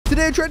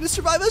Today I tried to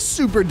survive a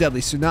super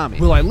deadly tsunami.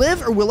 Will I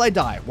live or will I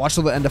die? Watch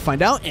till the end to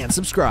find out and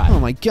subscribe.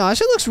 Oh my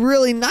gosh, it looks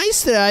really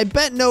nice today. I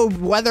bet no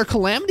weather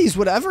calamities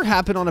would ever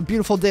happen on a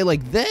beautiful day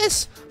like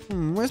this.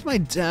 Where's my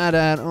dad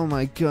at? Oh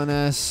my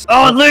goodness.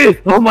 Oh,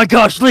 Leaf! Oh my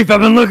gosh, Leaf, I've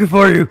been looking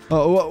for you.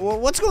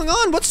 What's going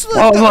on? What's the...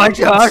 Oh my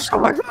gosh.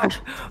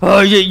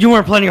 Oh, you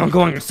weren't planning on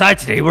going inside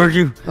today, were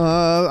you?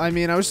 I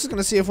mean, I was just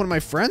gonna see if one of my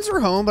friends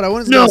were home, but I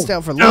wasn't gonna stay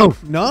out for long.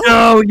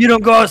 No, you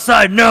don't go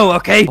outside, no,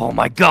 okay? Oh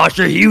my gosh,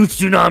 a huge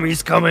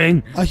tsunami's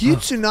coming. A huge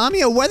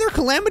tsunami? A weather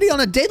calamity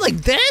on a day like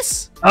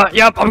this?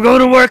 Yep, I'm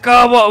going to work,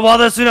 while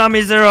the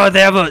tsunami's there,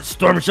 they have a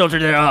storm shelter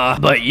there,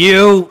 but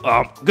you,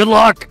 good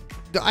luck.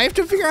 I have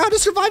to figure out how to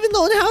survive in the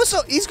old house.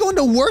 So he's going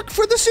to work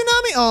for the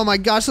tsunami. Oh my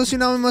gosh, the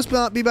tsunami must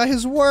not be by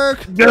his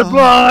work. Good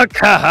luck.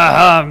 Ha ha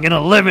ha. I'm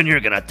gonna live and you're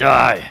gonna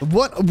die.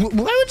 What? Why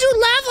would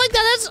you laugh like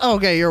that? That's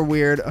okay. You're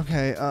weird.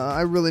 Okay.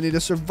 I really need to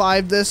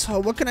survive this. Oh,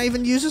 what can I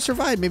even use to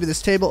survive? Maybe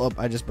this table. Oh,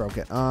 I just broke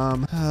it.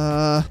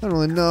 I don't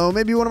really know.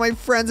 Maybe one of my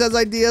friends has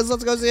ideas.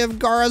 Let's go see if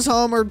Gara's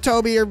home or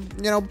Toby or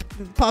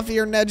Puffy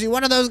or Neji.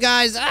 One of those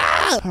guys.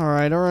 Ah! All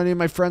right. Already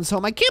my friend's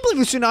home. I can't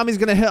believe a tsunami's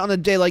gonna hit on a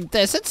day like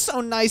this. It's so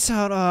nice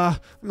out.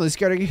 I'm really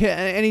scared to get hit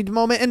at any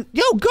moment. And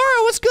yo,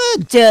 Gara, what's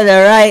good? To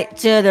the right,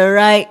 to the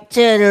right,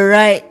 to the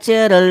right,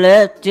 to the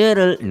left, to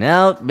the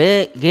no,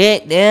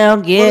 get down, get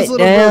down. What is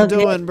little bro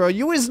doing, bro?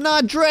 You is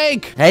not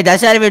Drake. Hey,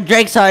 that's not even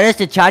Drake's song. That's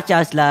the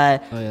cha-cha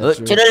slide. Oh, yeah,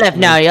 to the left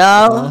now,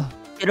 y'all.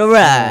 To the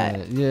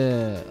right.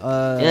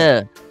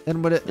 Yeah.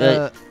 And what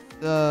it?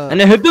 And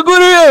then hit the good.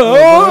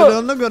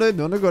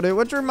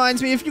 Which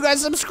reminds me, if you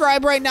guys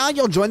subscribe right now,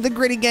 you'll join the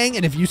Gritty Gang.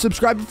 And if you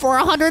subscribe before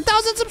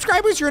 100,000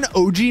 subscribers, you're an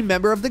OG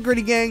member of the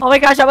Gritty Gang. Oh my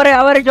gosh, I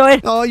wanna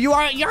join. Oh, you're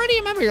already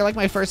a member. You're like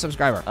my first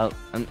subscriber. Oh,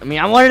 I mean,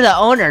 I'm one of the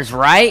owners,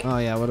 right? Oh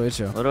yeah, what do we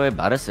do? What do I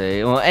about to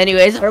say? Well,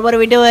 anyways, what are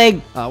we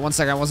doing? 1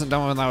 second, I wasn't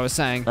done with what I was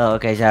saying. Oh,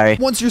 okay, sorry.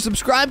 Once you're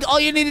subscribed, all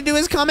you need to do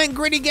is comment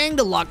Gritty Gang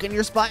to lock in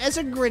your spot as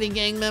a Gritty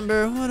Gang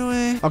member. What do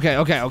I?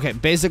 Okay.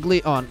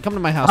 Basically, come to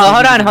my house. Oh,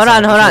 hold on.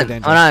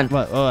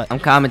 What? I'm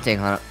commenting,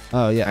 huh?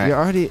 Oh yeah, right. you're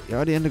already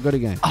in the Gritty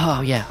Gang.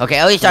 Oh yeah.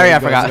 Okay. Oh, sorry, I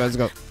forgot. Let's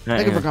go.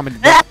 Thank you for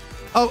commenting.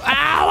 Oh,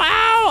 ow!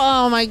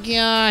 Oh my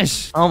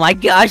gosh! Oh my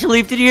gosh,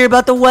 Leaf, did you hear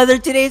about the weather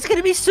today? It's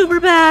gonna be super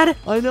bad.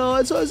 I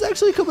know, so I was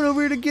actually coming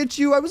over here to get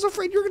you. I was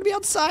afraid you were gonna be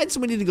outside, so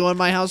we need to go in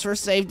my house for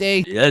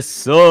safety. Yes,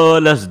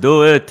 sir, let's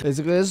do it.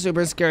 Basically, a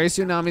super scary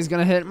tsunami's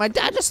gonna hit. My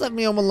dad just left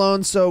me home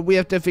alone, so we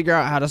have to figure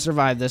out how to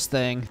survive this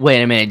thing.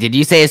 Wait a minute, did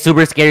you say a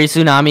super scary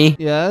tsunami?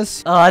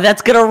 Yes. Oh,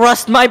 that's gonna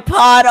rust my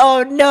pot.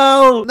 Oh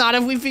no! Not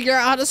if we figure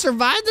out how to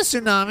survive the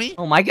tsunami.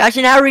 Oh my gosh,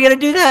 and how are we gonna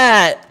do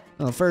that?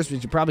 Well, first we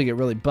should probably get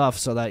really buff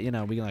so that, we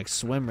can like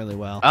swim really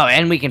well. Oh,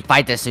 and we can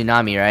fight the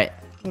tsunami, right?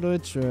 What do I?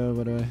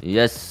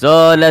 Yes,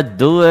 sir, let's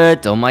do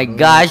it. Oh my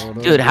gosh.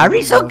 Dude, how are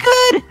you so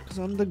good? Because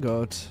I'm the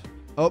goat.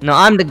 Oh. No,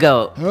 I'm the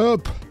goat.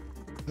 Help.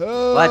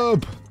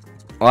 What?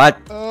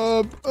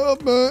 Help,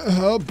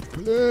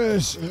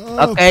 please.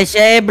 Help. Okay,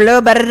 say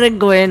blue better than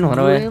green.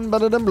 Green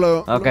better than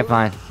blue. Okay,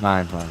 fine.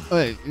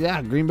 Wait,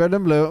 yeah, green better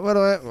than blue. What do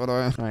I? All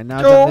right,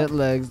 now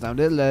down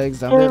their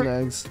legs.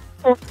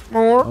 Oh,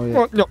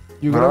 yeah.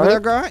 You good over there,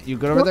 Gar?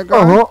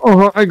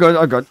 I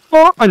got.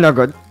 Oh, I'm not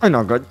good. Do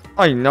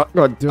you need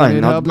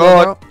help,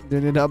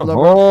 bro?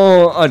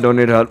 Oh, I don't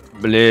need help.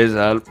 Please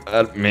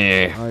help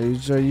me. Are you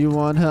sure you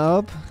want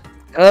help?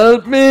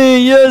 Help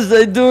me. Yes,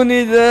 I do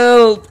need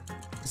help.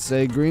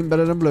 Say green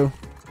better than blue.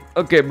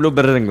 Okay, blue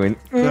better than green.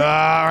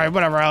 Alright,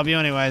 whatever, I'll help you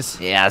anyways.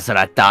 Yeah, that's what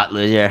I thought,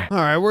 loser.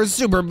 Alright, we're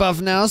super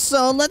buff now,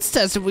 so let's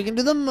test if we can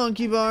do the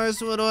monkey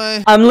bars. What do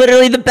I? I'm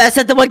literally the best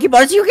at the monkey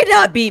bars. You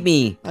cannot beat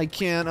me. I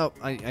can't. Oh,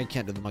 I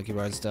can't do the monkey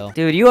bars still.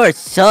 Dude, you are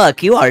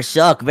suck. You are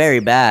suck very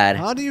bad.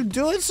 How do you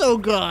do it so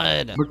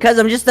good? Because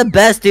I'm just the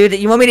best, dude.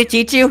 You want me to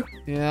teach you?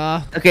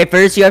 Yeah. Okay,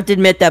 first you have to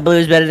admit that blue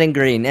is better than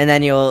green, and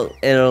then it'll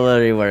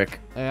literally work.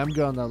 Hey, I'm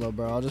going that low,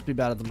 bro. I'll just be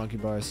bad at the monkey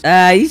bars.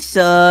 You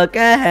suck.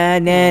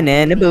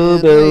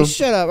 Boo-boo. Hey,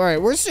 shut up. All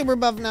right, we're super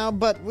buff now,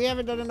 but we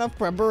haven't done enough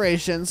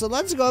preparation. So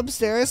let's go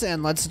upstairs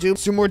and let's do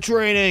some more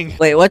training.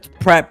 Wait, what's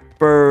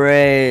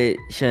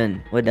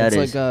preparation? What that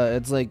is?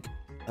 It's like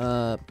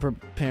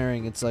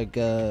preparing. It's like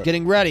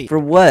getting ready. For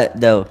what,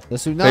 though? The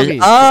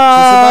tsunami.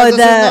 Oh, the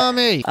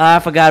tsunami. I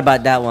forgot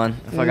about that one.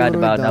 I forgot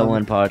about that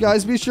one part.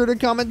 Guys, be sure to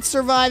comment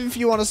survive if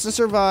you want us to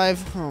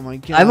survive. Oh my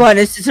god. I want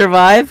us to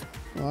survive?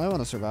 Well, I want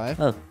to survive.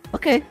 Oh,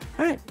 okay.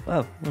 All right.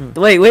 Wow.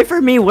 Wait for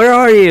me. Where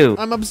are you?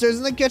 I'm upstairs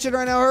in the kitchen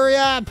right now. Hurry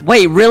up.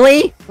 Wait,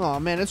 really? Oh,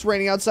 man, it's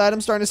raining outside.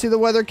 I'm starting to see the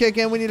weather kick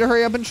in. We need to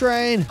hurry up and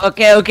train.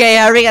 Okay.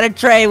 How are we going to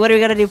train? What are we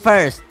going to do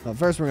first? Well,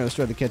 first, we're going to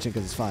destroy the kitchen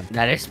because it's fun.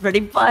 That is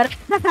pretty fun.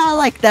 I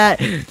like that.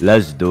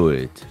 Let's do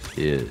it.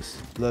 Yes.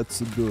 Let's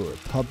do it.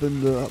 Hop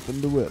in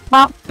the whip.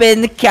 Hop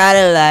in the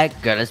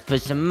Cadillac. Girl, let's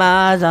put some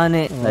miles on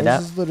it. Oh,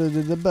 this is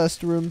literally the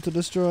best room to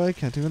destroy.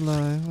 Can't even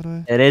lie. What do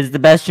I? It is the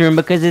best room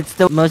because it's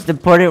the most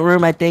important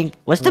room, I think.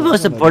 What's the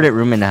most important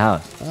room in the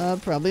house?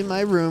 Probably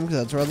my room because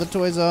that's where all the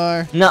toys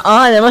are.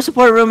 Nuh-uh, the most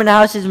important room in the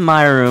house is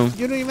my room.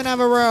 You don't even have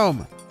a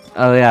room.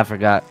 Oh, yeah, I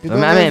forgot. You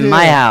I'm in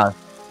my house.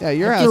 Yeah,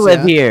 your I house. do live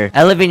yeah. here.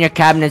 I live in your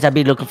cabinets. I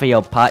be looking for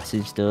your pots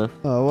and stuff.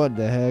 Oh, what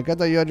the heck? I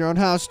thought you had your own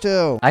house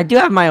too. I do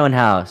have my own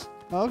house.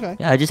 Oh, okay.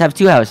 Yeah, I just have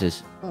 2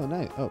 houses. Oh,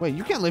 nice. Oh, wait,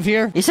 you can't live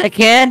here. Yes, I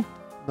can.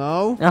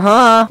 No.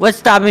 Uh-huh. What's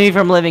stopping me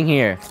from living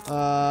here?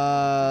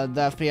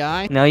 The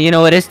FBI. No, you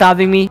know what is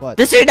stopping me? What?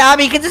 The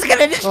tsunami, because it's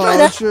gonna destroy Oh,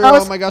 the true.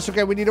 house. Oh my gosh.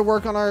 Okay, we need to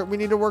work on our.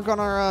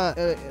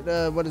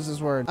 What is this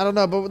word? I don't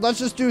know, but let's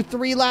just do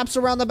 3 laps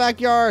around the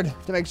backyard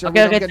to make sure we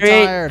don't get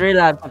tired. 3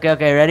 laps.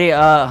 Okay, ready? Do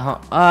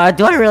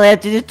I really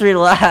have to do 3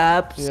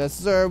 laps? Yes,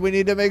 sir. We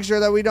need to make sure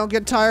that we don't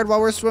get tired while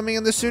we're swimming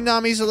in the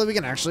tsunami so that we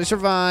can actually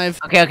survive.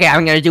 Okay,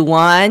 I'm gonna do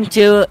 1,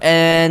 2,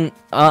 and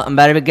I'm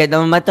about to get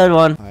done with my 3rd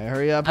one. All right,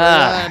 hurry up.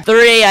 Hurry up.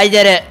 3, I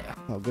did it.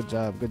 Oh, good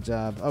job. Good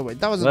job. Oh, wait,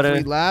 that wasn't What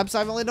 3 laps.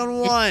 I've only done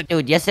 1.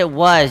 Dude, yes it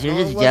was. You're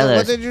just jealous.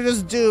 What did you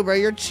just do, bro?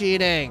 You're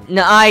cheating.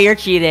 Nuh-uh, you're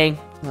cheating.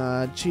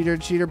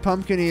 Cheater,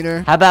 pumpkin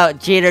eater. How about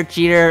cheater,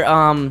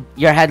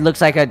 your head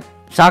looks like a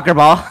soccer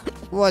ball.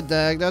 What the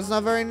heck? That's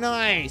not very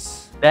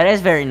nice. That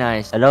is very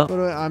nice. Hello?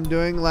 I'm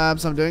doing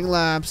laps. I'm doing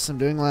laps.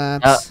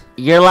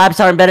 Your laps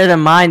aren't better than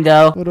mine,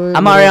 though.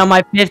 I'm already on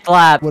my 5th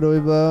lap. What do we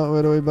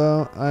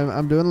bow?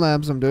 I'm doing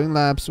laps.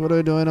 What are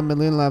we doing? A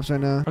million laps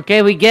right now.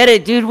 Okay, we get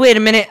it, dude. Wait a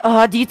minute.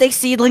 Do you think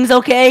Seedling's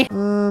okay?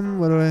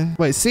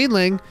 Wait,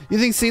 Seedling? You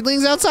think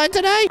Seedling's outside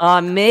today?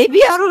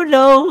 Maybe. I don't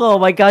know. Oh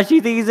my gosh,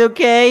 you think he's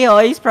okay? Oh,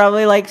 he's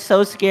probably like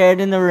so scared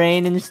in the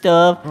rain and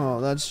stuff. Oh,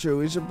 that's true.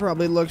 We should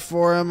probably look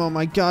for him. Oh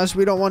my gosh,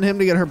 we don't want him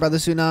to get hurt by the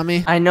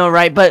tsunami. I know,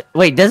 right? But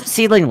wait, doesn't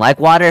Seedling like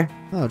water?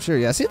 Oh, sure.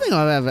 Yeah, Seedling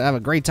will have a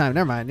great time.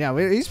 Never mind. Yeah,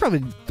 he's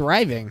probably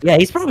thriving. Yeah,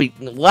 he's probably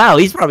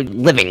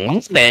living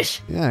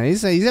lavish. Yeah,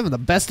 he's having the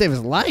best day of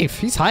his life.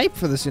 He's hyped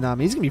for the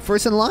tsunami. He's gonna be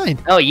first in line.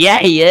 Oh yeah,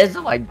 he is.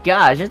 Oh my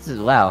gosh,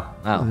 wow.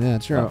 Oh, yeah,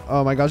 true.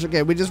 Oh my gosh.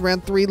 Okay, we just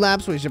ran 3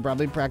 laps. We should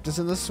probably practice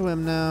in the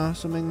swim now.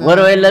 Swimming now.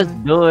 Let's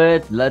do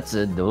it. Let's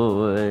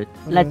do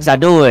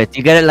it.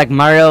 You get it like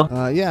Mario?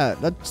 Yeah.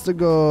 Let's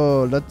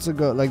go.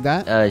 Like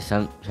that.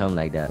 Something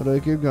like that. What do I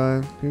keep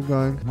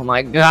going? Oh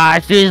my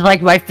gosh, this is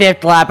like my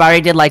 5th lap. I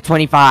already did like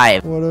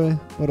 25. What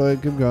do I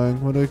keep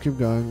going? What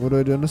do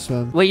I do in the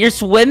swim? Wait, you're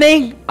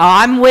swimming? Oh,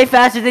 I'm way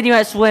faster than you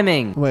at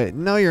swimming. Wait,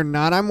 no, you're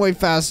not. I'm way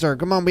faster.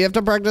 Come on, we have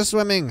to practice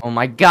swimming. Oh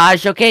my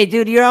gosh. Okay,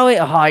 dude,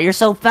 you're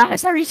so fast.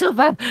 How are you so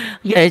fast? I'm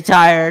getting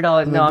tired.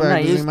 Oh no, I'm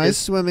not used to my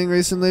swimming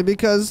recently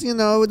because, you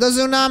know, the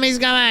tsunami's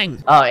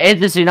coming. Oh, is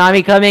the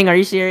tsunami coming? Are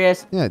you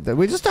serious? Yeah,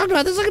 we just talked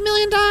about this like a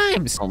million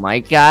times. Oh my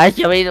gosh.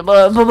 I mean,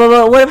 but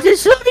what if the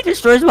tsunami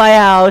destroys my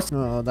house?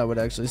 Oh, that would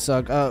actually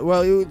suck.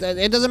 Well,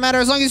 it doesn't matter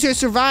as long as you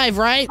survive,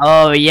 right?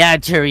 Oh, yeah,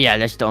 true. Yeah,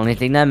 that's the only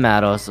thing that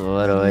matters. So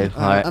what do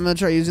I... I'm gonna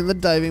try using the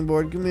diving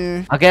board. Come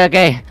here.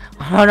 Okay.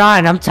 Hold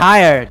on, I'm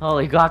tired.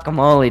 Holy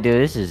guacamole, dude.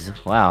 This is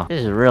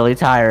really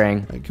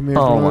tiring. Right, come here.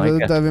 Oh come my over to the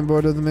God. diving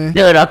board with me.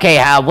 Dude,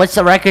 okay, what's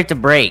the record to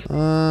break?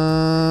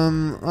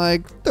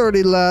 Like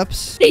 30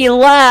 laps. 30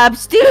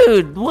 laps,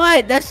 dude.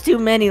 What? That's too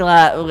many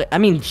laps. I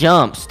mean,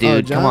 jumps, dude.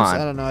 Oh, jumps? Come on.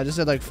 I don't know. I just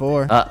said like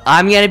 4.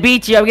 I'm gonna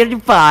beat you. I'm gonna do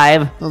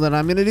 5. Well, then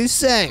I'm gonna do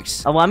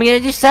 6. Oh, well, I'm gonna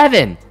do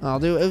 7. I'll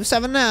do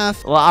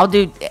 7.5. Well, I'll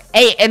do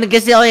 8 and a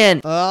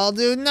gazillion. I'll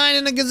do 9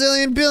 and a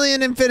gazillion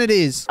billion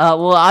infinities.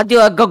 Well, I'll do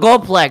a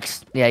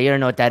goalplex. Yeah, you don't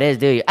know what that is,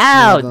 do you?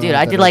 Ow, I don't dude, know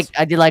I what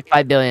that did like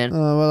 5 billion.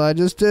 Well, I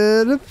just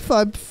did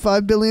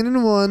 5 billion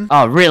and 1.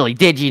 Oh, really?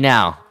 Did you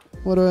now?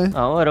 What do I?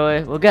 Oh, what do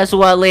I? Well, guess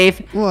what, Leaf?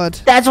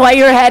 What? That's why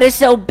your head is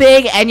so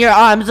big and your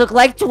arms look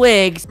like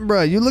twigs.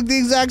 Bruh, you look the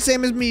exact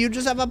same as me. You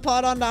just have a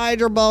pot on the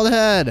hydro bald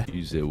head.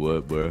 You said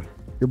what, bro?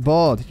 You're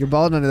bald. You're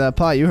bald under that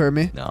pot. You heard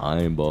me. Nah,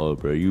 I ain't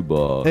bald, bro. You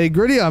bald. Hey,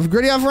 gritty off.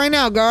 Gritty off right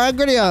now, Gara.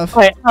 Gritty off.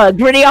 Wait,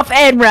 gritty off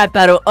and rap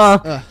battle.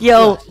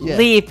 Yo, yeah.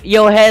 Leaf,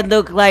 your head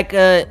look like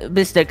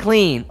Mr.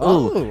 Clean.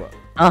 Ooh.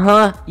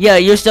 Oh. Yeah,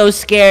 you're so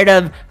scared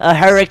of a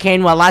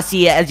hurricane while I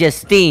see it as your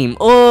steam.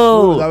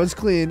 Ooh, Ooh. that was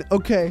clean.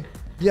 Okay.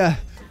 Yeah.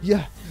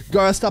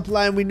 Gara, stop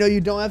lying. We know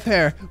you don't have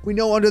hair. We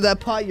know under that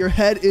pot your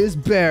head is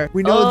bare.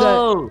 We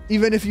know that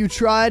even if you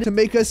tried to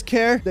make us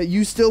care, that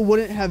you still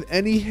wouldn't have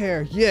any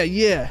hair.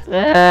 Yeah.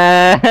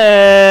 I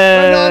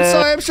know, I'm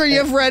sorry. I'm sure you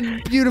have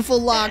red,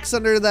 beautiful locks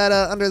under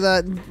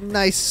that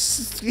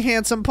nice,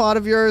 handsome pot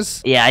of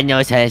yours. Yeah, I know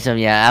it's handsome.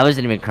 Yeah, I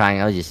wasn't even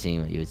crying. I was just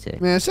seeing what you would say.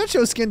 Man, shut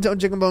your skin tone,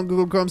 chicken bone,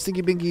 Google Chrome,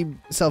 stinky binky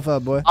self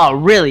up, boy. Oh,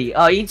 really?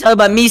 Oh, you talking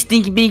about me,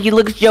 Stinky Binky?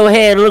 Look at your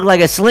head. Look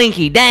like a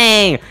slinky.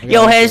 Dang.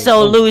 Your head's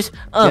so loose.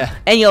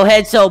 And your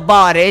head so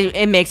bald.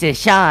 It makes it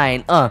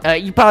shine.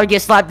 You probably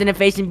get slapped in the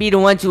face and be the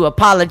one to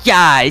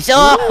apologize.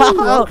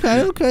 Oh.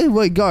 Okay.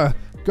 Wait, Gara.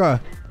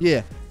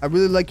 Yeah. I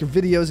really like your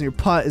videos and your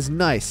pot is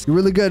nice. You're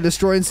really good at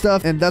destroying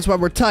stuff and that's why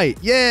we're tight.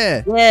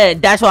 Yeah,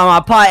 that's why my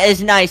pot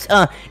is nice.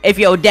 If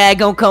your dad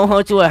gonna come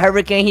home to a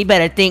hurricane, he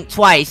better think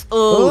twice.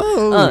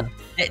 Ooh.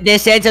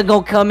 This Santa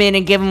gonna come in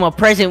and give him a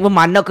present with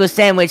my knuckle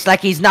sandwich like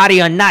he's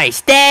naughty or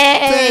nice.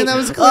 Dang, that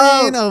was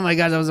clean. Oh my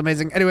god, that was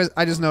amazing. Anyways,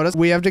 I just noticed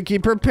we have to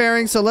keep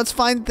preparing, so let's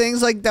find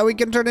things like that we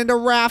can turn into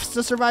rafts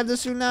to survive the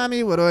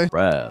tsunami. What do I?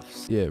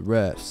 Rafts. Yeah,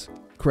 rafts.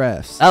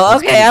 Crafts. Oh,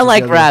 okay, I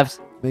like rafts.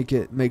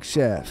 Make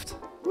shaft.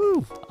 Woo.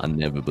 Woo. I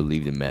never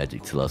believed in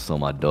magic till I saw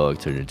my dog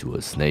turn into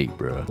a snake,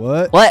 bro.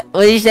 What? What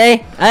did you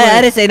say?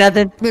 I didn't say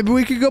nothing. Maybe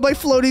we could go buy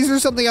floaties or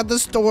something at the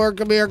store.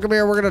 Come here, come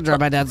here. We're gonna drive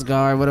my dad's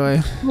car. What do I?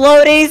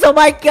 Floaties! Oh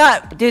my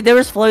god, dude, there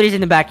was floaties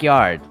in the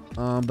backyard.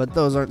 But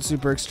those aren't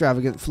super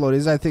extravagant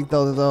floaties. I think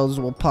those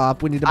will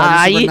pop. We need to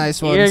buy the super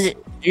nice ones.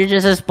 You're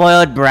just a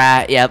spoiled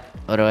brat. Yep.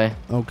 What do I?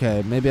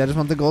 Okay, maybe I just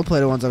want the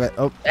gold-plated ones. Okay.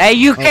 Oh. Hey,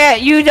 you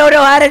can't. You don't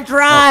know how to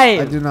drive.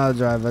 I do know how to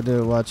drive. I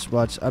do. Watch.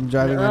 I'm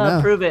driving right now.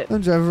 Prove it.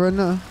 I'm driving right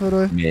now. What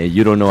do I? Man,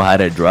 you don't know how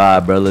to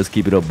drive, bro. Let's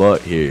keep it a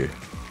buck here.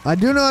 I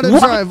do know how to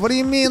What? drive. What do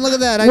you mean? Look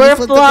at that. I We're just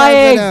flipped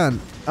flying. the driveway down.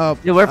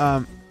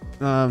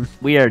 Oh. Dude,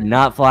 we are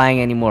not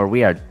flying anymore.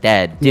 We are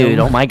dead, dude.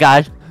 Yeah. Oh my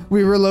gosh.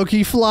 We were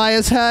low-key fly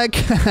as heck.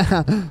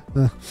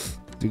 All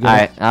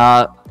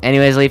right.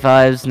 Anyways, Leaf, it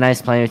was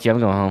nice playing with you. I'm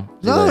going home.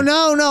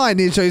 No. I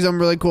need to show you something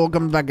really cool.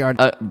 Come to the backyard.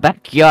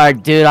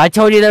 Backyard, dude. I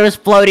told you there was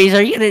floaties.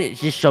 Are you gonna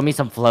just show me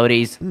some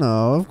floaties?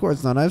 No, of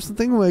course not. I have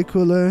something way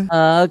cooler.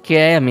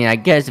 Okay. I mean, I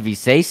guess if you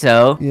say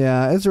so.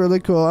 Yeah, it's really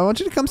cool. I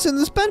want you to come sit on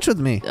this bench with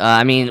me.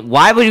 I mean,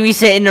 why would we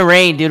sit in the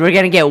rain, dude? We're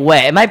gonna get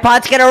wet. And my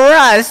pot's gonna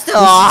rust.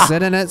 Aw.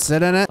 Sit in it.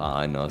 Sit in it.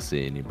 I'm not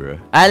seeing you, bro. All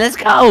right, let's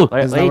go. What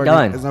It's are not you working.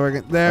 doing? It's not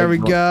working. There we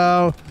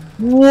go.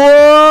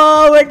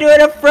 Whoa, we're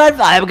doing a front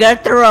flip. I'm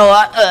gonna throw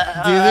up.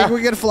 Do you think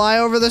we could fly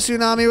over the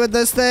tsunami with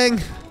this thing?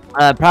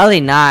 Probably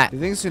not. Do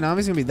you think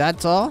tsunami's gonna be that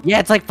tall? Yeah,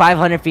 it's like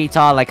 500 feet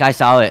tall. Like I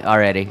saw it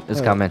already.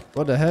 It's Wait, coming.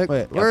 What the heck?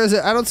 Wait, where is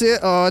it? I don't see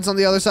it. Oh, it's on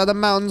the other side of the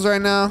mountains right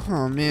now.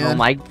 Oh, man. Oh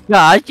my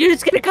gosh, dude,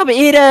 it's gonna come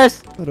eat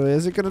us. What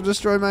is it gonna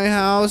destroy my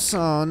house?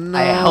 Oh, no.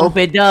 I hope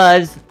it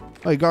does.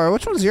 Wait, Gar,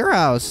 which one's your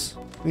house?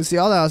 You can see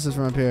all the houses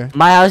from up here.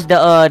 My house,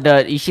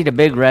 you see the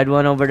big red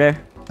one over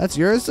there? That's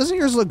yours? Doesn't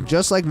yours look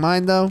just like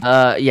mine, though?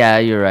 Yeah,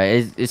 you're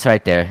right. It's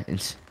right there.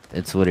 It's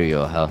literally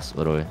your house.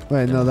 What are we?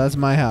 Wait, no, that's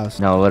my house.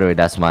 No, literally,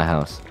 that's my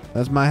house.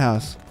 That's my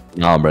house.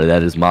 Nah, bro,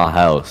 that is my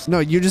house. No,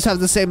 you just have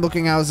the same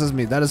looking house as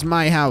me. That is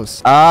my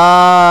house.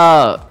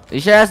 Oh, you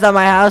sure that's not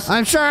my house?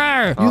 I'm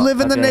sure. You Oh, live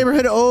in the okay.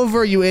 neighborhood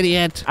over, you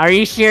idiot. Are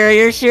you sure?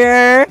 You're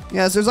sure?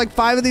 Yes, there's like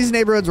 5 of these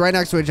neighborhoods right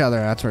next to each other.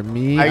 That's where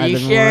me. Are I you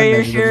live in sure? one, You're Megan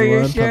lives sure? in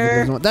You're one, Puppy lives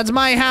in sure? one. That's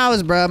my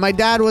house, bro. My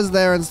dad was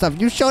there and stuff.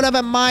 You showed up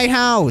at my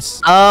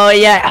house. Oh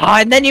yeah. Oh,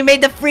 and then you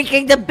made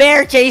the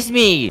bear chase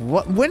me.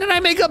 What? When did I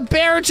make a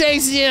bear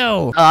chase you?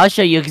 Oh, I'll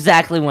show you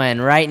exactly when.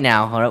 Right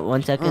now. Hold up,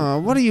 1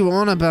 second. What are you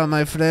on about,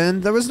 my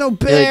friend? There was no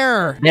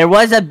bear. There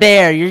was a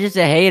bear. You're just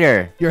a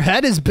hater. Your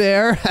head is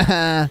bare.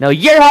 No,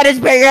 your head is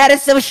bare. Your head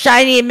is so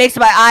shiny it makes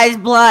my eyes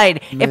blind.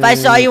 If I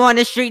saw you on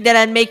the street, then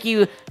I'd make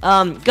you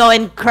go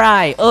and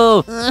cry.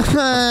 Oh.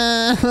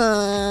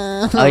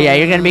 Oh yeah,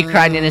 you're gonna be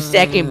crying in a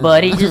second,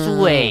 buddy. Just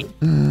wait.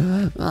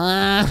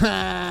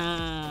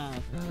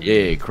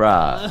 Yeah,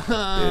 cry.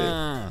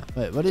 Yeah.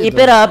 Wait, what are you Keep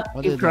doing? it up.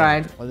 What are you Keep doing?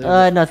 crying. What are you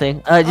doing?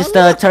 Nothing. Just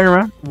turn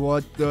around.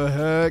 What the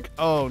heck?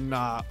 Oh,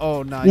 nah.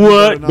 Oh, nah.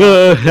 What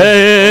the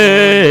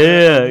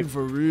heck?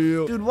 For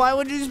real. Dude, why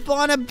would you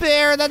spawn a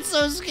bear? That's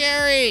so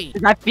scary.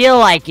 I feel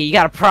like it. You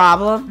got a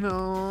problem?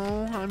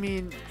 No, I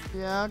mean,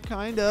 yeah,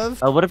 kind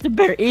of. What if the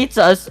bear eats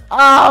us?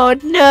 Oh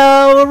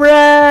no,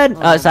 run!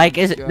 Oh Psych,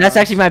 my that's gosh.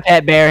 actually my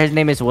pet bear. His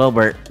name is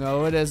Wilbert.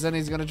 No, it isn't.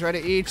 He's gonna try to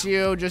eat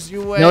you. Just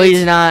you wait. No,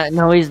 he's not.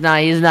 No, he's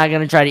not. He's not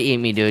gonna try to eat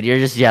me, dude. You're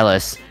just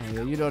jealous. Oh,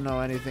 yeah, you don't know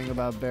anything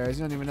about bears.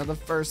 You don't even know the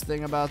first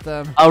thing about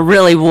them. Oh,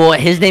 really? Well,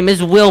 his name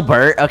is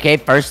Wilbert. Okay,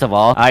 first of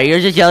all. You're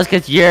just jealous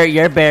because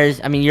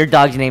your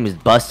dog's name is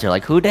Buster.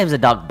 Like, who names a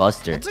dog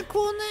Buster? It's a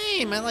cool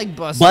name. I like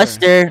Buster.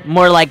 Buster,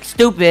 more like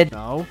stupid.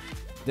 No,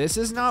 this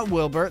is not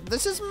Wilbert.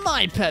 This is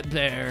my pet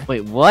bear.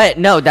 Wait, what?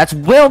 No, that's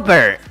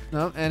Wilbert.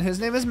 No, and his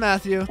name is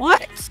Matthew.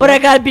 What? But I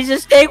got a piece of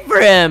steak for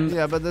him.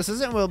 Yeah, but this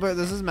isn't Wilbert.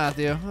 This is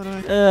Matthew. What do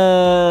I...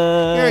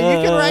 Here, Here,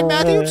 you can ride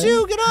Matthew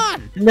too. Get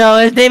on. No,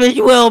 his name is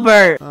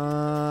Wilbert.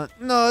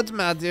 No, it's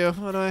Matthew.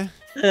 What do I...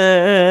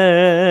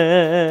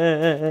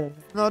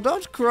 No,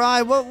 don't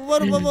cry. What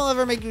will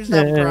ever make you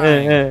stop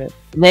crying?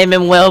 Name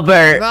him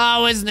Wilbert.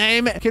 No, his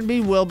name can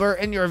be Wilbert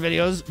in your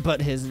videos, but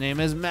his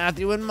name is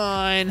Matthew in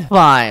mine.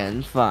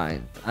 Fine,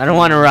 fine. I don't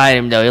want to ride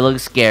him though. He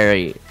looks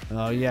scary.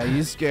 Oh yeah,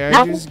 you scared?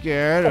 You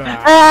scared?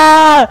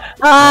 No!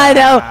 Oh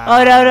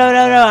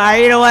no!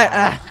 You know what?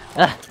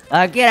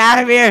 Get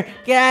out of here!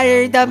 Get out of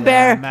here, you dumb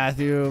bear!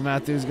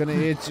 Matthew's gonna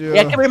eat you.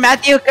 Yeah, come here,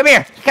 Matthew. Come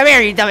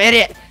here, you dumb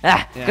idiot.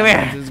 Come here.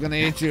 Matthew's gonna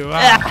eat you.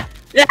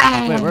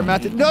 Wait, where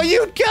Matthew? No,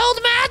 you killed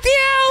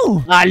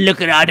Matthew! Look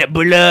at all the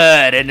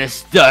blood and the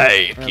steak.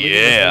 Alright, we can just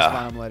Yeah.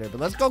 respawn him later, but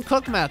let's go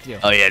cook Matthew.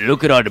 Oh yeah,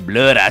 look at all the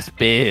blood I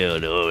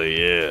spilled. Oh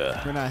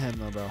yeah. You're not him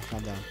though, bro.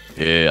 Calm down.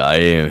 Yeah, I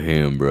am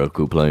him, bro.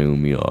 Quit playing with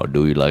me. I'll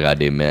do it like I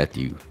did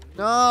Matthew.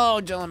 No,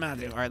 Jill and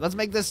Matthew. All right, let's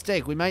make this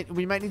steak. We might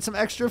need some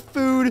extra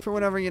food for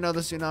whenever the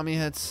tsunami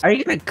hits. Are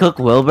you gonna cook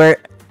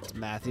Wilbert? It's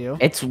Matthew.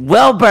 It's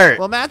Wilbert.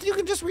 Well, Matthew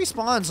can just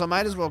respawn, so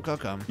might as well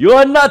cook him. You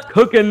are not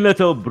cooking,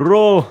 little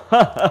bro.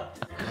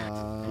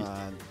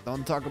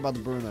 Don't talk about the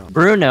Bruno.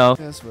 Bruno?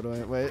 Yes, what do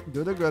I... Wait,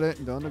 do the goody.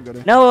 Don't do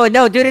goody. No,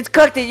 no, dude, it's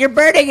cooked. You're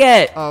burning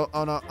it. Oh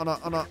no.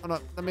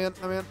 Let me in.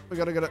 We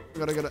gotta get it.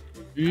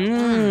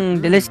 Mmm,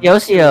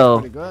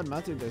 delicioso. Pretty good.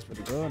 Matthew tastes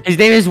pretty good. His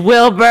name is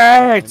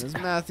Wilbert. It is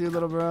Matthew,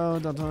 little bro.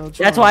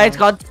 That's why it's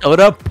called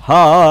soda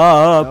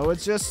pop. No,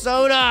 it's just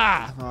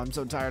soda. Oh, I'm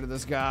so tired of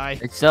this guy.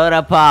 It's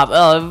soda pop.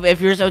 Oh, if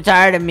you're so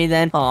tired of me,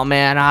 then oh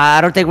man, I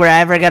don't think we're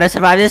ever gonna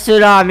survive this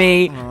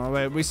tsunami. Oh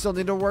wait, we still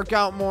need to work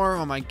out more.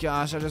 Oh my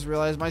gosh, I just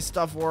realized my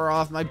stuff wore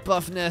off. My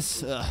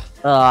buffness. Ugh.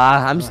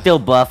 I'm still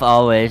buff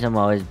always. I'm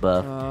always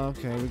buff.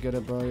 Okay, we get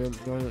it, bro.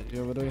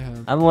 What do we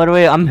have?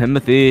 I'm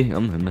Himothy.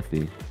 I'm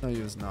Himothy. No,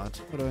 you is not.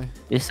 What do I?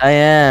 Yes, I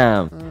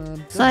am.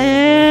 Yes, I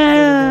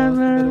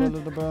am.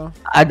 Bro.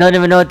 I don't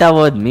even know what that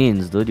word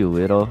means, dude. You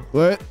weirdo.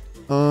 What?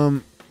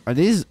 Are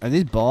these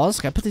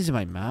balls? Can I put these in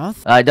my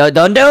mouth?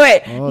 Don't do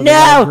it. Oh,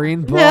 No.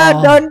 green ball.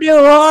 No, don't do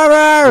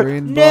horror.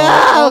 Green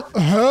No.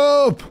 ball.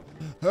 Help!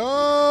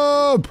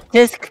 Help!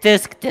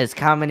 Tisk.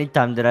 How many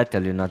times did I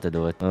tell you not to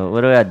do it?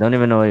 What do I don't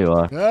even know where you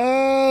are.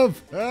 Help!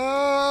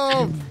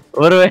 Help!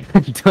 What do I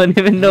don't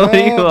even know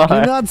where you Help! Do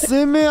are. not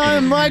see me, I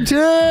am right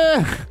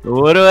here!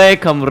 What do I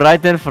come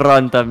right in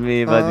front of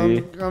me, buddy?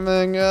 I'm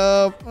coming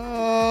up.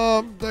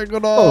 Oh, take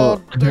it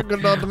out. Take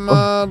it out the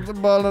mouth. The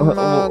ball in the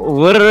mouth.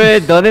 What do I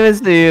don't even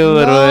see you.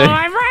 What do I?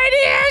 I'm right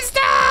here.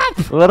 Stop!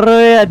 What do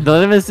I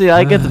don't even see you.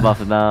 I get buff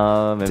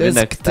now. Maybe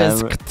next time.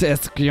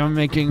 Tisk. You're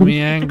making me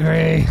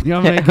angry.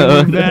 You're making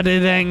me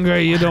very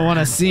angry. You don't want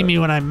to see me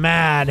when I'm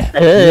mad.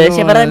 You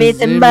don't wanna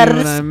see me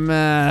when I'm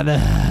mad.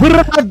 What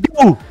did I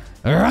do?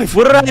 Alright.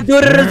 What did I do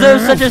to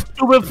deserve such a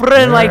stupid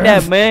friend like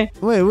that, man?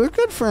 Wait, we're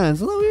good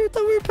friends. I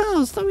thought we were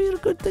pals. I thought we had a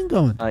good thing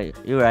going. Oh,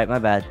 you're right. My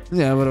bad.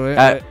 Yeah, what do we?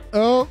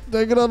 Oh,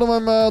 take it out of my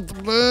mouth,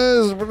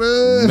 please.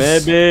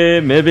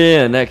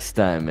 Maybe next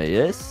time,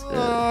 yes?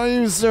 Oh,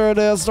 you sure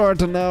did start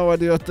to know why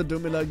do you have to do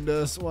me like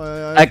this?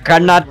 Why? I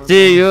cannot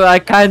see you. I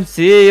can't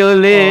see you, Oh no,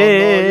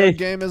 Lee. your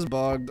game is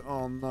bugged.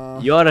 Oh no.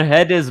 Your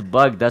head is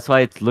bugged. That's why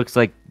it looks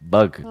like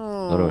bug.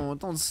 Oh,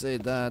 don't say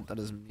that. That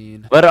is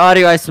mean. Where are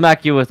you? I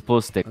smack you with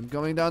pool stick. I'm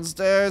going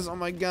downstairs. Oh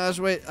my gosh,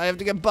 wait. I have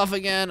to get buff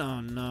again. Oh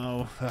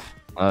no.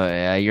 Oh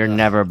yeah, you're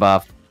never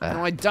buff.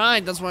 No, I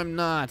died. That's why I'm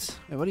not.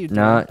 Hey, what are you doing?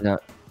 No.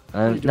 What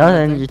are you doing,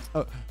 Nothing. Nick? Just,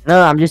 Oh,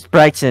 no, I'm just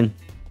practicing.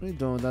 what are you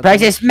doing with that?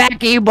 Practice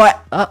smack you, boy.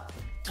 Oh,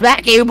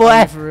 smack you, Are boy.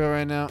 you for real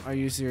right now? Are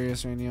you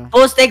serious right now?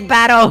 Full stick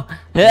battle.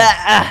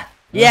 Yeah,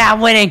 I'm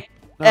winning.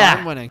 No,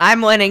 I'm winning.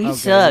 I'm winning. You Okay,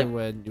 suck.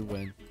 you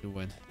win.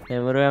 Hey,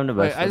 what do I have the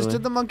Wait, best? I just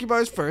did the monkey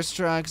bars first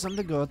try because I'm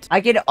the goat.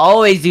 I can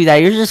always do that.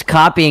 You're just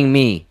copying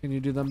me. Can you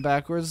do them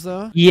backwards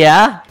though?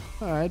 Yeah.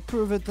 Alright,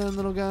 prove it then,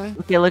 little guy.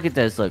 Okay, look at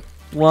this. Look.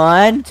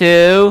 1,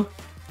 2,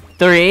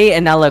 3,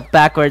 and now look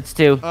backwards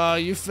too. Oh,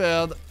 you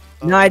failed.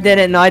 No, I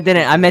didn't.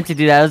 I meant to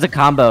do that. It was a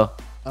combo.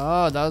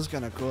 Oh, that was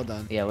kind of cool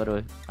then. Yeah, what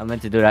do I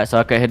meant to do that so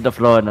I could hit the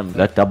floor and then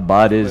let the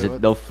bodies Wait,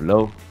 hit the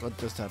floor. What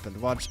just happened?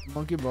 Watch,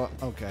 monkey bar.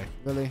 Okay,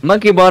 really?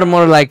 Monkey bar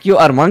more like you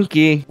are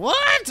monkey. What?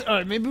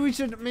 Alright, maybe we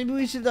should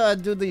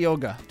do the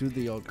yoga. Do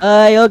the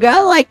yoga. Yoga.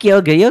 I like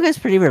yoga. Yoga's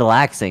pretty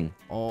relaxing.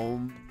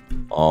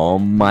 Oh,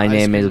 My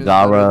name is better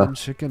Gara. than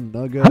chicken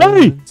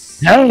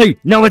nuggets. Hey!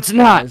 No, it's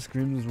not. Ice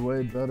cream is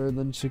way better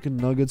than chicken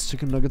nuggets.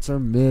 Chicken nuggets are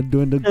mid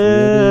doing the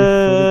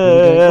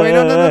gritty. Wait,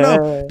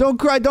 no. Don't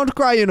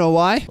cry. You know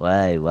why?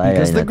 Why?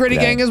 Because the gritty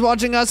gang is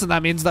watching us, and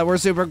that means that we're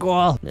super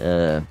cool.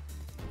 Yeah.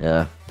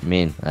 I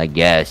mean, I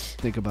guess.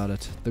 Think about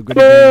it. The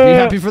gritty gang. Be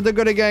happy for the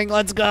gritty gang.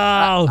 Let's go.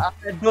 I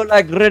don't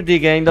like gritty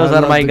gang. Those I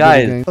are love my the Gritty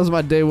guys. Gang. Those are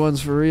my day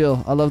ones for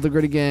real. I love the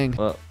gritty gang.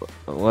 What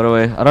do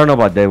I don't know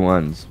about day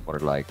ones. Or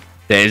like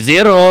day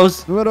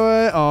zeros. What do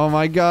I? Oh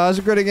my gosh,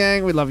 gritty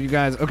gang. We love you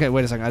guys. Okay,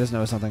 wait a second. I just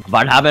noticed something.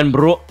 What happened,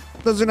 bro?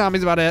 The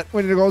tsunami's about it.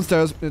 We need to go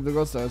upstairs.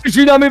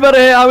 Tsunami about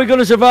it. How are we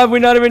gonna survive? We're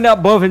not even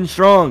that buff and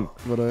strong.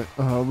 What do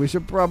I? We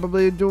should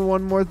probably do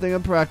one more thing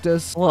in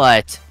practice.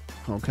 What?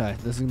 Okay,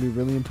 this is gonna be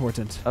really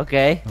important.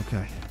 Okay.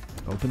 Okay.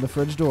 Open the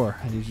fridge door.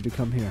 I need you to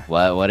come here.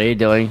 What are you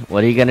doing?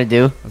 What are you gonna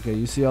do? Okay,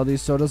 you see all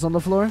these sodas on the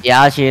floor?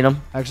 Yeah, I'll eat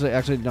them.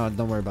 Actually, no,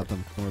 don't worry about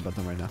them. Don't worry about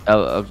them right now.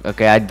 Oh,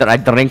 okay. I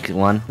drink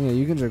one. Yeah,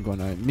 you can drink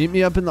one. All right. Meet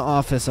me up in the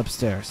office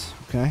upstairs.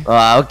 Okay?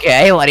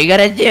 Okay. What are you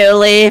gonna do,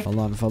 Leaf? Hold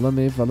on. Follow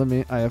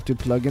me. I have to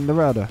plug in the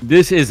router.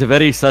 This is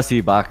very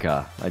sussy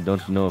baka. I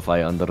don't know if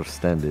I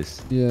understand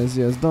this. Yes.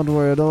 Don't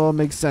worry. It all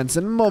makes sense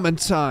in moment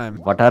time.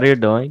 What are you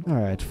doing? All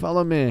right.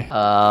 Follow me.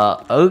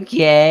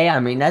 Okay. I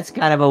mean, that's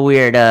kind of a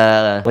weird,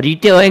 What are you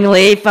doing,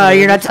 Leaf?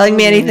 You're not telling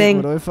me anything?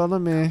 What do I follow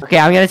me? Okay,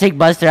 I'm gonna take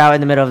Buster out in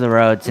the middle of the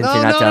road since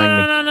you're not telling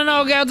me.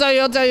 No. Okay,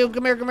 I'll tell you.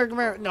 Come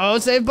here. No,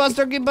 save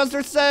Buster. Keep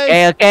Buster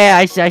safe. Okay.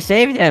 I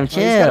saved him. Oh, he's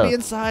gotta be Chill.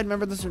 inside.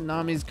 Remember the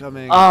tsunami's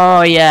coming.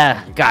 Oh,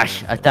 yeah.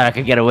 Gosh, I thought I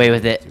could get away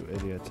with it. You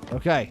idiot.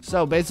 Okay,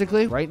 so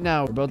basically, right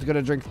now, we're both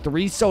gonna drink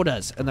 3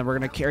 sodas, and then we're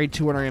gonna carry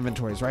 2 in our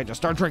inventories, right? Just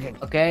start drinking.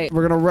 Okay.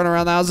 We're gonna run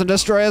around the house and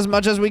destroy as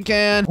much as we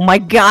can. Oh my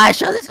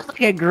gosh, oh, this is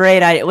like a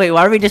great idea. Wait,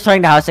 why are we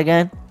destroying the house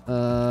again?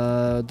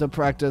 To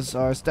practice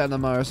our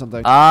stamina or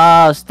something.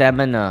 Oh,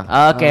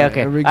 stamina. Okay.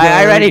 Here we go.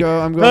 Alright, ready?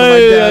 I'm going to my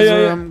dad's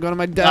room. I'm going to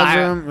my dad's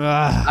room.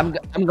 Ugh.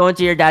 I'm going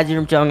to your dad's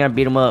room too. I'm gonna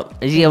beat him up.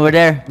 Is he over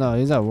there? No,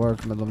 he's at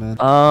work, little man.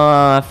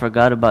 Oh, I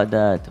forgot about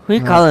that. Who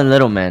you calling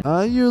little man?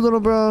 You little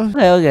bro.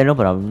 Okay, no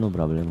problem, no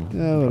problem.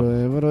 Yeah,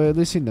 what do I, at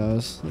least he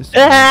knows. At least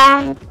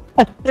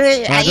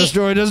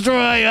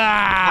destroy.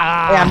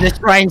 I'm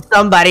destroying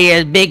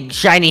somebody's big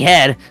shiny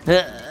head.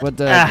 What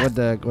the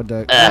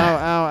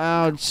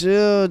ow,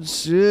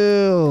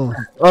 chill.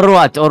 Or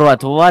what,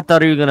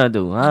 what are you gonna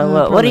do?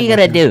 What are you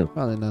gonna do?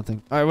 Probably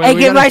nothing. All right, wait, Hey,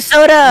 give my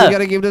soda! We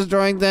gotta keep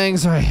destroying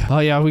things. All right. Oh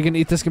yeah, we can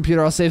eat this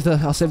computer. I'll save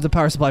the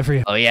power supply for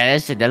you. Oh yeah,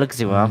 that's a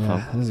delicacy where I'm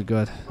from. This is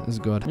good.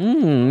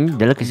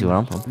 Delicacy where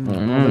I'm from.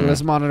 Look at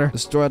this monitor.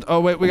 Destroy it. Oh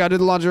wait, we gotta do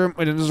the laundry room.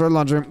 We didn't destroy the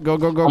laundry room. Go.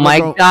 Oh my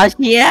gosh,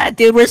 yeah,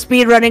 dude, we're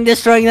speed running,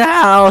 destroying the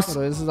house.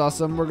 This is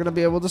awesome. We're gonna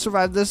be able to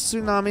survive this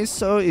tsunami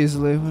so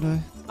easily.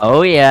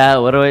 Oh yeah,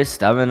 what do I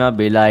stamina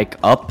be like?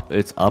 Up,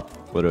 it's up.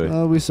 What do I?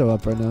 Oh, we so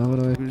up right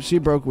now. She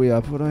broke we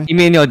up. You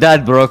mean your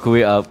dad broke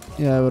we up?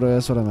 Yeah,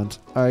 that's what I meant.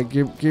 All right,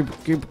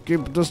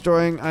 keep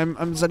destroying.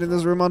 I'm setting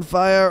this room on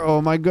fire.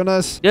 Oh my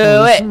goodness. Do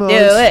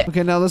it.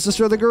 Okay, now let's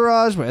destroy the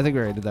garage. Wait, I think we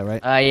already did that,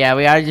 right? Yeah,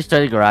 we already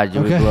destroyed the garage.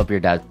 Okay. We blew up your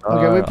dad.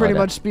 Okay, we pretty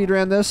much speed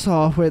ran this.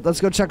 Oh wait,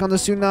 let's go check on the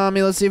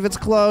tsunami. Let's see if it's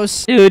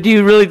close. Dude, do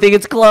you really think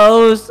it's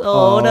close?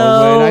 Oh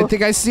no. Wait, I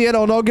think I see it.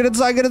 Oh no, get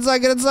inside.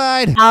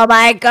 Oh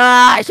my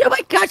gosh.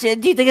 Do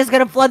you think it's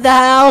gonna flood the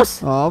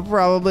house? Oh,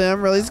 probably.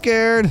 I'm really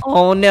scared.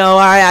 Oh no. All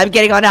right, I'm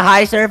getting on the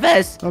high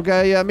surface.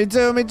 Okay, yeah, me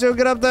too.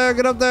 Get up there.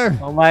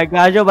 Oh my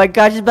gosh,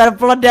 it's about to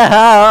flood the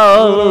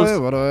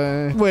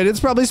house. Wait,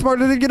 it's probably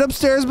smarter to get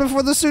upstairs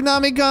before the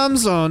tsunami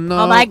comes. Oh no.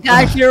 Oh my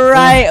gosh, you're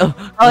right.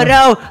 Oh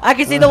no, I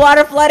can see the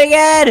water flooding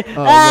in.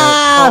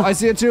 Oh, I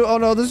see it too. Oh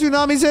no, the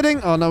tsunami's hitting.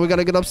 Oh no, we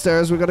gotta get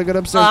upstairs. Go to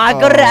the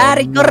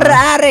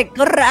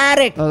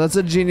attic. Oh, that's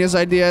a genius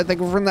idea. I think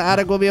from the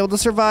attic we'll be able to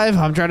survive.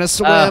 I'm trying to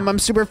swim. I'm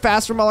super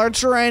fast from all our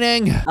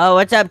training. Oh,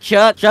 what's up,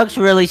 Chuck? Chuck's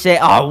really say.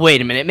 Oh, wait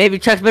a minute. Maybe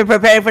Chuck's been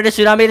preparing for the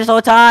tsunami this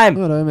whole time.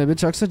 Oh no, maybe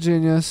Chuck's a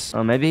genius.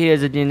 Oh, maybe he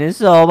is a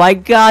genius. Oh my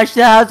gosh,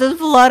 the house is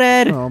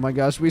flooded. Oh my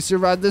gosh, we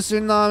survived the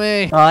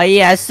tsunami. Oh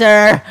yes,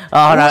 sir.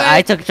 Oh no,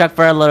 I took Chuck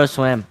for a little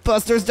swim.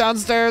 Buster's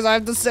downstairs. I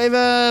have to save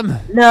him.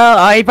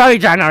 No, he probably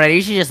drowned already.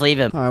 You should just leave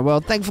him. All right, well,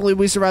 thankfully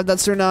we survived that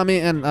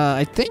tsunami, and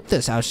I think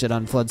this house should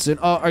unflood soon.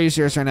 Oh, are you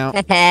serious right now?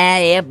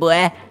 Yeah,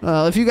 boy.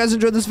 If you guys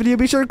enjoyed this video,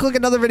 be sure to click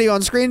another video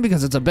on screen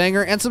because it's a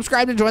banger, and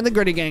subscribe to join the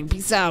Gritty Gang.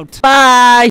 Peace out. Bye.